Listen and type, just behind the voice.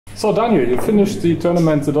So Daniel, you finished the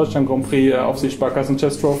tournament, the Deutschland Grand Prix of the Sparkassen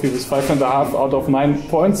Chess Trophy with 5.5 out of 9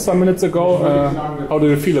 points some minutes ago. How do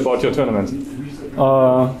you feel about your tournament?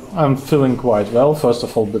 I'm feeling quite well, first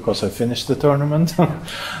of all because I finished the tournament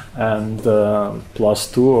and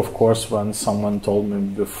 +2, of course, when someone told me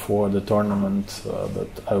before the tournament that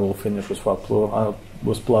I will finish with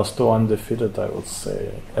 +2 undefeated, I would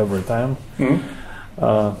say every time.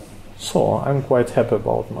 So I'm quite happy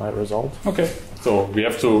about my result. Okay, so we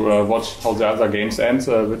have to watch how the other games end,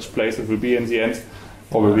 which place it will be in the end.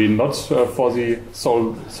 Probably not for the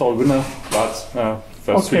sole winner, but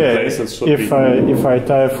first 3 places should be. If I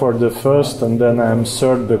tie for the first and then I'm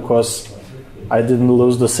third because I didn't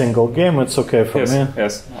lose the single game, it's okay for me.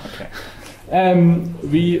 Yes, okay.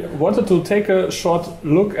 We wanted to take a short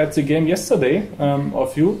look at the game yesterday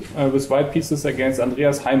of you with white pieces against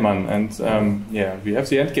Andreas Heimann, and we have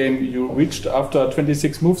the end game you reached after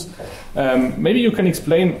 26 moves. Maybe you can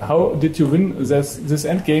explain how did you win this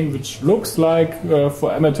end game, which looks like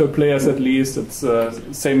for amateur players at least it's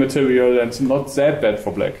same material and not that bad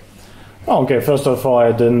for black. Okay, first of all,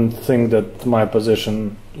 I didn't think that my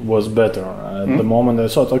position was better. At the moment I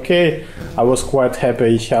thought, okay, I was quite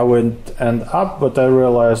happy how it ended up, but I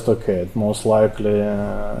realized, okay, most likely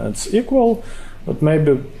it's equal, but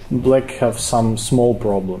maybe black have some small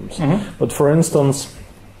problems. But for instance,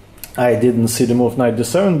 I didn't see the move knight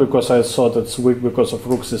d7 because I thought it's weak because of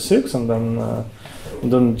rook c6, and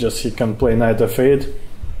then just he can play knight f8.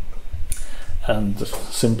 And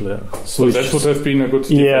simply switch. So that would have been a good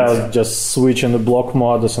defense. Yeah, just switch in the block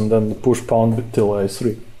modus and then push pawn till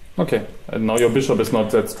a3. Okay, and now your bishop is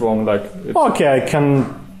not that strong. Okay, I can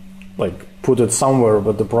put it somewhere,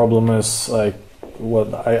 but the problem is I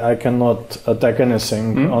cannot attack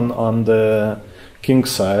anything on the king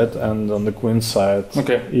side and on the queen side.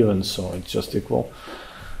 Okay, even so, it's just equal.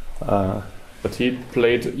 But he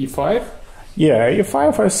played e5. Yeah,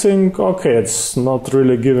 e5, I think, okay, it's not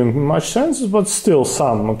really giving much chances, but still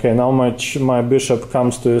some. Okay, now my bishop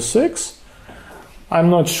comes to e6. I'm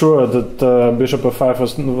not sure that bishop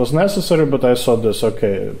e5 was necessary, but I thought this,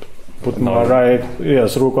 okay, put my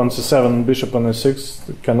rook on c7, bishop on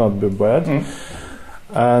e6, cannot be bad.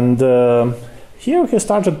 And here he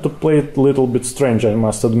started to play it a little bit strange, I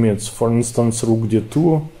must admit. For instance, rook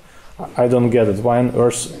d2, I don't get it. Why on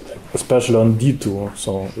earth, especially on d2?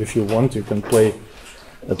 So if you want, you can play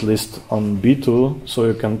at least on b2, so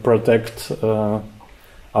you can protect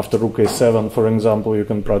after rook a7, for example, you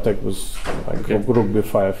can protect with rook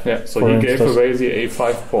b5. Yeah, so he gave away the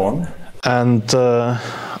a5 pawn. And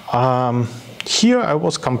here I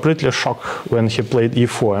was completely shocked when he played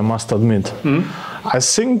e4, I must admit. I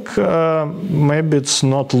think maybe it's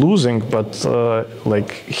not losing, but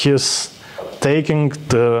he's taking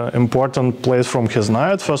the important place from his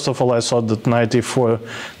knight. First of all, I thought that knight e4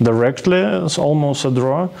 directly is almost a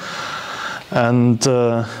draw. And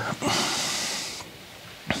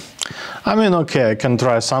I mean, okay, I can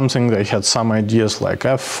try something. They had some ideas like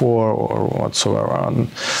f4 or whatsoever. And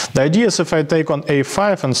the idea is if I take on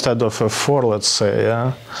a5 instead of f4, let's say,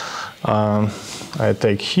 I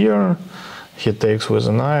take here, he takes with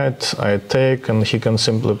a knight, I take, and he can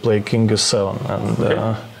simply play king e7.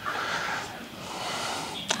 And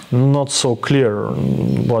not so clear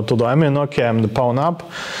what to do. I mean, okay, I'm the pawn up,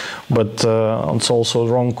 but it's also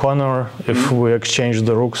wrong corner. If we exchange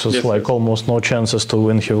the rooks, it's almost no chances to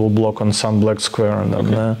win. He will block on some black square.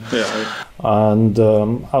 And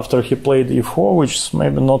after he played e4, which is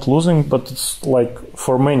maybe not losing, but it's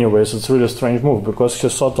for many ways, it's really a strange move because he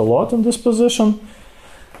thought a lot in this position.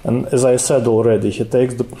 And as I said already, he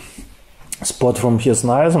takes the spot from his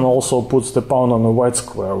knight and also puts the pawn on a white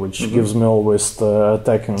square, which gives me always the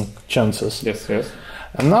attacking chances. Yes.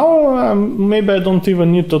 And now maybe I don't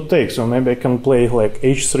even need to take, so maybe I can play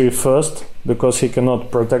h3 first, because he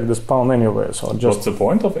cannot protect this pawn anyway. So just what's the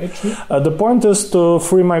point of h3? The point is to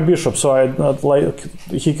free my bishop, so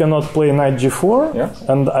he cannot play knight g4,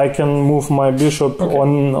 and I can move my bishop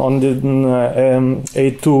on the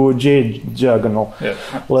a2j diagonal.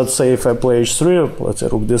 Let's say if I play h3, let's say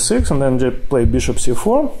rook d6, and then play bishop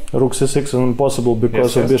c4. Rook c6 is impossible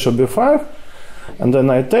because of bishop b5. And then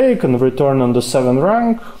I take and return on the 7th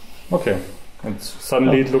rank. Okay. And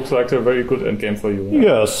suddenly it looks like a very good endgame for you.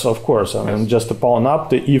 Yes, of course. I mean, just a pawn up.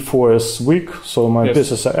 The e4 is weak, so my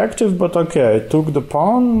pieces are active. But okay, I took the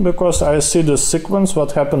pawn because I see the sequence,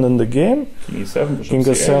 what happened in the game. King e7, King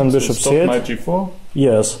e7, bishop c8. Knight g4.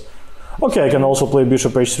 Yes. Okay, I can also play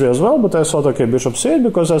bishop h3 as well, but I thought, okay, bishop c8,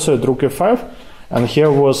 because I said rook e5. And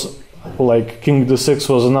here was, king d6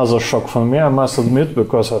 was another shock for me, I must admit,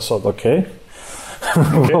 because I thought, okay,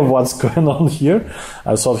 what's going on here.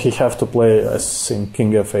 I thought he have to play, I think,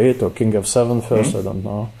 king f8 or king f7 first. I don't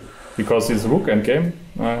know. Because his rook endgame.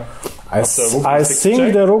 I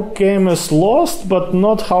think the rook game is lost, but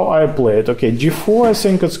not how I play it. Okay, g4. I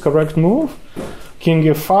think it's correct move. King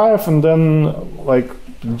e5, and then like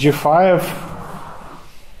g5.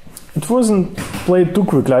 It wasn't played too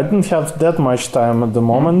quickly. I didn't have that much time at the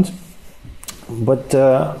moment, but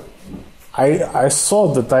I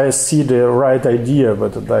thought that I see the right idea,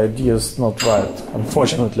 but the idea is not right,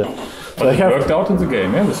 unfortunately. But it worked out in the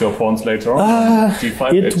game, yeah, with your pawns later on.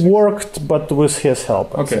 G5, it worked, but with his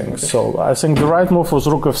help, I think. Okay. So I think the right move was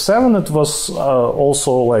rook f7. It was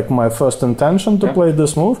also like my first intention to play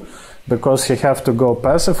this move, because he have to go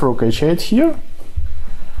passive rook h8 here.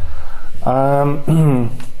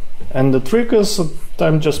 And the trick is that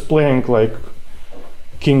I'm just playing like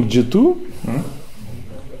king g2.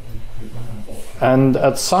 And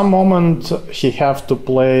at some moment he have to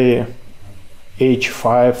play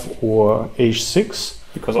h5 or h6.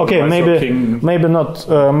 Because okay, maybe not.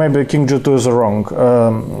 Maybe king g2 is wrong.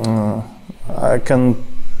 I can.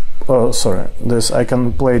 Sorry. I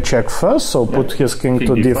can play check first. So put his king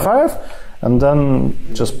to d5, and then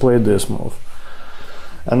just play this move.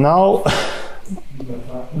 And now.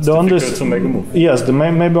 To make a move. Yes,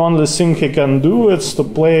 maybe only thing he can do is to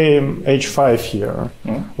play h5 here,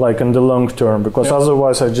 like in the long term, because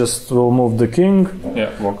otherwise I just will move the king,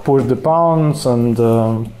 push the pawns, and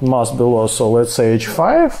must be lost. So let's say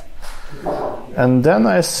h5, and then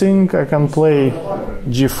I think I can play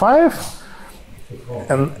g5,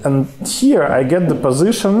 and here I get the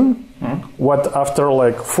position what after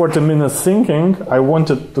like 40 minutes thinking I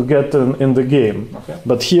wanted to get in the game,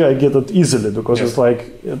 but here I get it easily because it's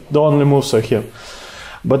like the only moves are here.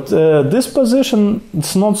 But this position,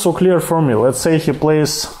 it's not so clear for me. Let's say he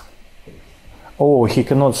plays, he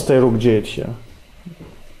cannot stay rook g8 here.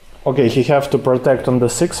 Okay, he have to protect on the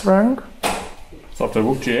 6th rank. So after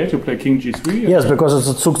rook g8 you play king g3? Yes, because it's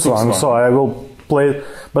a Zugzwang, so I will play,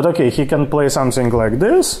 but okay, he can play something like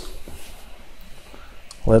this.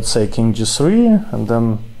 Let's say king g3, and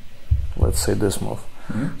then let's say this move.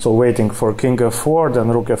 So waiting for king f4, then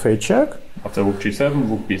rook f8 check. After rook g7,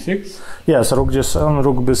 rook b6? Yes, rook g7,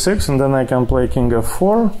 rook b6, and then I can play king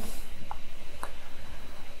f4.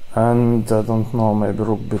 And I don't know, maybe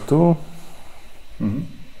rook b2.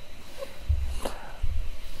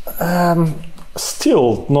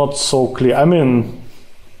 Still not so clear. I mean,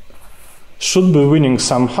 should be winning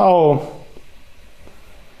somehow.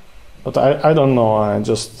 But I don't know, I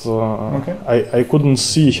just, I couldn't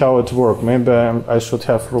see how it worked. Maybe I should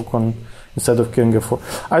have rook on instead of king f4.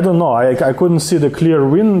 I don't know, I couldn't see the clear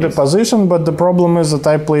win in the position, but the problem is that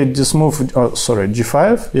I played this move,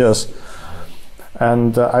 g5, yes.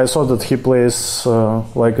 And I saw that he plays,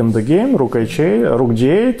 like in the game, rook h8, rook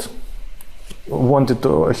g8.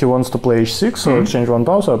 He wants to play h6, so exchange one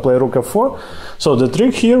pawn, so I play rook f4. So the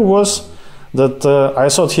trick here was that I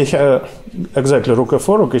thought he had exactly rook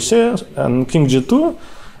f4, rook h6, and king g2,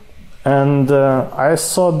 and I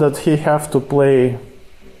thought that he have to play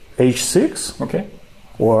h6. Okay.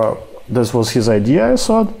 Or this was his idea, I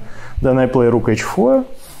thought. Then I play rook h4.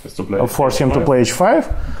 Force him to play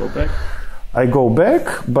h5. Go back. I go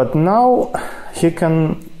back, but now he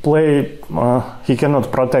can play. He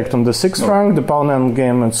cannot protect on the 6th rank. The pawn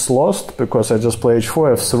endgame is lost because I just play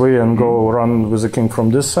h4, f3, and go run with the king from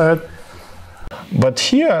this side. But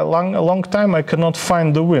here, a long time, I cannot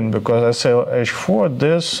find the win because I say h4,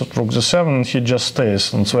 this, rook g7, he just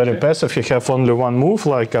stays. And it's very passive. He have only one move,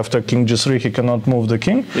 like after king g3, he cannot move the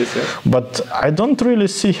king. Yes, yeah. But I don't really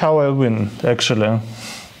see how I win, actually.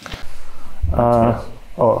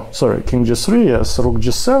 King g3, yes, rook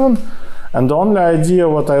g7. And the only idea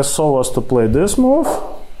what I saw was to play this move.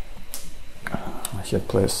 He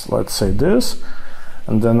plays, let's say, this.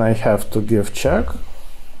 And then I have to give check.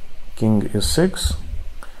 King e6.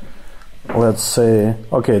 Let's say,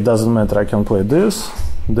 okay, it doesn't matter, I can play this,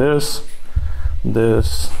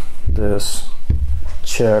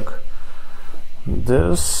 check,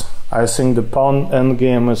 this. I think the pawn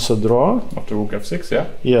endgame is a draw. After rook f6, yeah?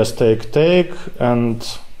 Yes, take, and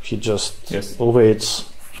he just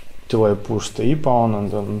waits till I push the e pawn and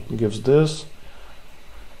then gives this.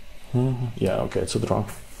 Yeah, okay, it's a draw.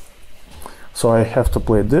 So I have to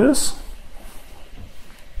play this.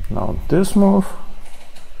 Now this move.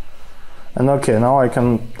 And okay, now I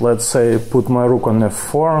can, let's say, put my rook on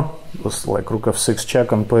f4, just like rook f6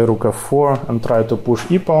 check, and play rook f4 and try to push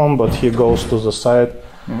e pawn, but he goes to the side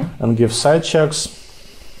and gives side checks.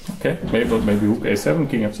 Okay, maybe rook a7,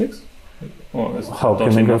 king f6? Or how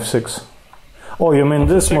king f6? Oh, you mean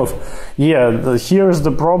this move? Yeah, here's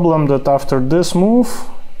the problem that after this move...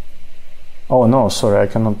 Oh no, sorry, I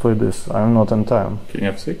cannot play this. I'm not in time. King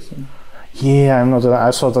f6? Yeah, I'm not.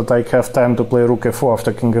 I thought that I have time to play Rook f4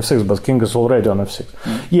 after King f6, but King is already on f6.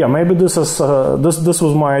 Yeah, maybe this is this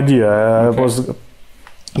was my idea. Okay. It was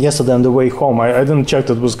yesterday on the way home. I didn't check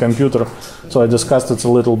it with computer, so I discussed it a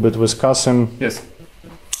little bit with Kasim. Yes.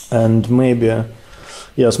 And maybe,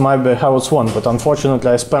 yes, maybe how it's won. But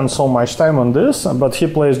unfortunately, I spent so much time on this. But he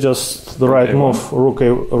plays just the right move. Rook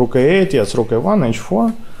a8. Yes, Rook a1,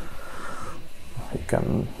 h4. He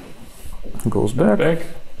can goes back.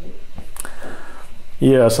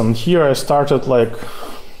 Yes, and here I started like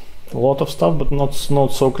a lot of stuff, but not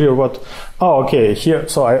so clear what. Oh, okay. Here,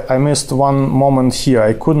 so I missed one moment here.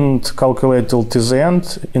 I couldn't calculate till the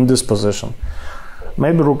end in this position.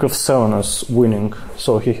 Maybe Rook f7 is winning,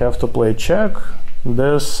 so he have to play check.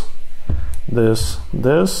 This,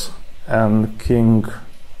 and King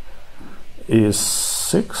is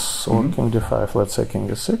 6 or King d5. Let's say King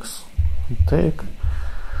is 6. Take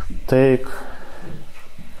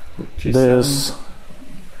G7. this,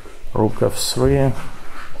 Rook f3,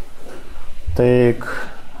 take,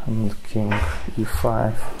 and King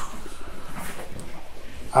e5.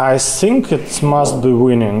 I think it must be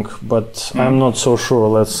winning, but I'm not so sure.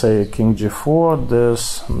 Let's say King g4,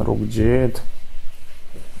 this, and Rook g8.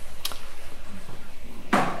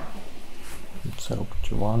 Let's say Rook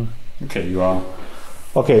g1. Okay, you are.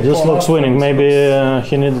 Okay, this looks winning. Maybe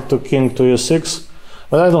he needed to King to e6,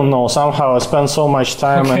 but I don't know. Somehow I spent so much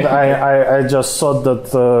time, and I just thought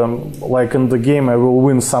that like in the game I will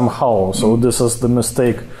win somehow. So this is the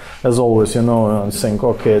mistake, as always. You know, and think,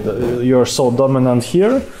 okay, you're so dominant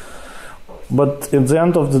here, but at the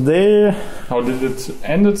end of the day, how did it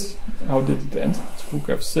end? Rook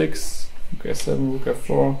f6, Rook f7, Rook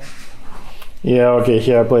f4. yeah, okay.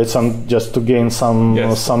 Here I played some just to gain some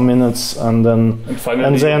minutes, and then I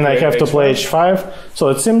have to play h5. So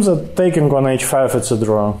it seems that taking on h5 it's a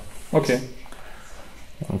draw. Okay.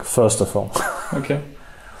 First of all. Okay.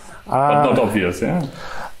 But not obvious, yeah.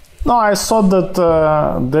 No, I thought that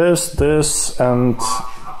this, and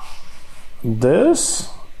this.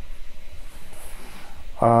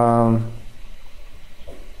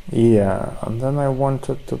 Yeah, and then I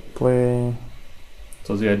wanted to play.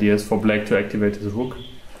 So the idea is for black to activate his rook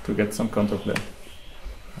to get some counterplay.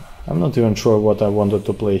 I'm not even sure what I wanted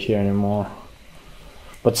to play here anymore.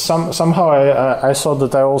 But somehow I thought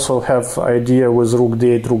that I also have idea with Rook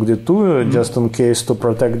d8, Rook d2, just in case to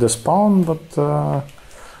protect this pawn. But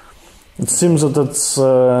it seems that it's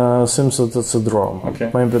a draw.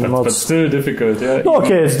 Okay, maybe not. But still difficult, yeah. No,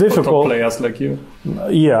 okay, it's difficult. For top players like you.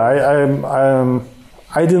 Yeah,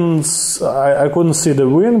 I couldn't see the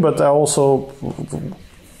win, but I also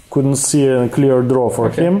couldn't see a clear draw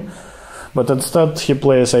for him. But instead he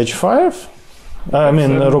plays h5.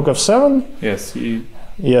 Rook f7. Yes,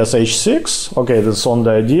 Yes, h6. Okay, that's on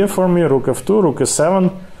the idea for me. Rook f2, Rook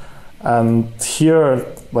e7. And here,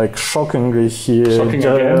 like shockingly, he just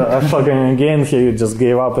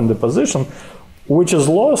gave up in the position, which is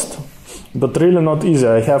lost. But really not easy.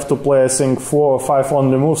 I have to play, I think, 4 or 5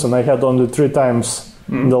 only moves, and I had only 3 times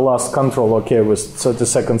the last control, okay, with 30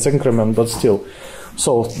 seconds increment, but still.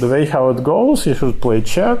 So the way how it goes, you should play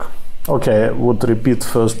check. Okay, I would repeat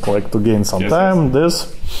first, like to gain some time.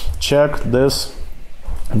 This, check, this,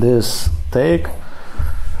 take.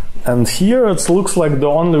 And here it looks like the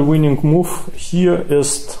only winning move here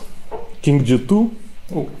is King g2.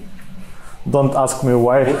 Oh. Don't ask me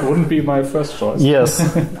why. It wouldn't be my first choice. Yes.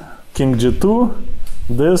 King g2,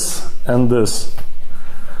 this, and this.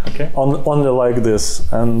 Okay. Only like this,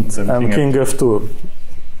 and King f2.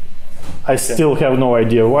 I still have no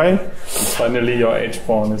idea why. And finally, your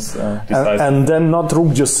h-pawn is decisive. And then not Rook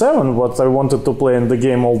g7, what I wanted to play in the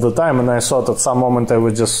game all the time, and I thought at some moment I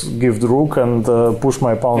would just give the Rook and push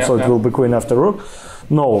my pawn so it will be queen after Rook.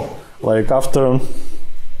 No, like after,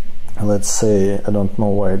 let's say, I don't know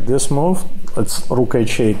why this move, it's Rook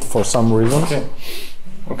h8 for some reason.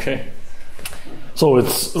 Okay. So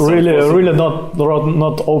it's really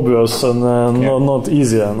not obvious and not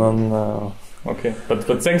easy. Okay,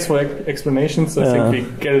 but thanks for explanations. I think we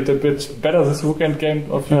get it a bit better this Rook Endgame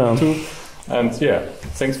of you too. And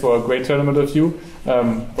thanks for a great tournament of you.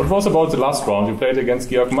 What was about the last round? You played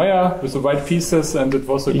against Georg Meyer with the white pieces, and it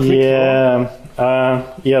was a quick round.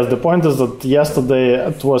 Yes, the point is that yesterday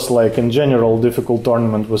it was like in general difficult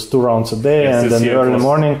tournament with 2 rounds a day and then early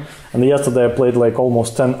morning. And yesterday I played like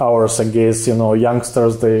almost 10 hours against,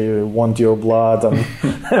 youngsters, they want your blood and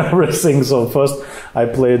everything. So first I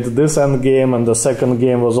played this end game, and the second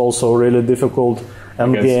game was also really difficult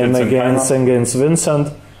end game against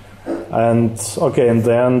Vincent. And okay, in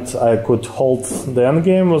the end, I could hold the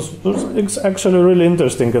endgame. Was actually really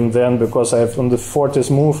interesting in the end, because on the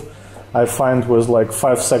 40th move, I find with like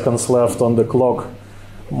 5 seconds left on the clock,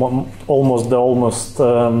 almost the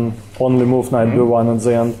only move knight b1 at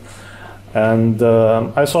the end. And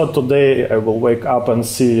I thought today I will wake up and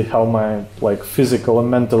see how my like physical and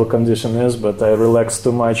mental condition is, but I relaxed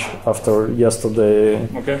too much after yesterday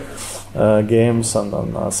games,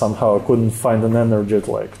 and somehow I couldn't find an energy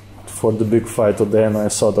like for the big fight today. And I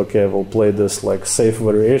thought, okay, I will play this like safe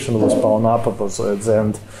variation with pawn up, so at the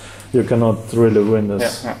end you cannot really win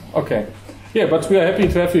this. Okay. Yeah, but we are happy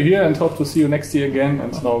to have you here and hope to see you next year again.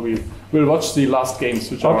 And now we will watch the last games,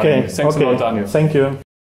 which are running. Thanks a lot, Daniel. Thank you.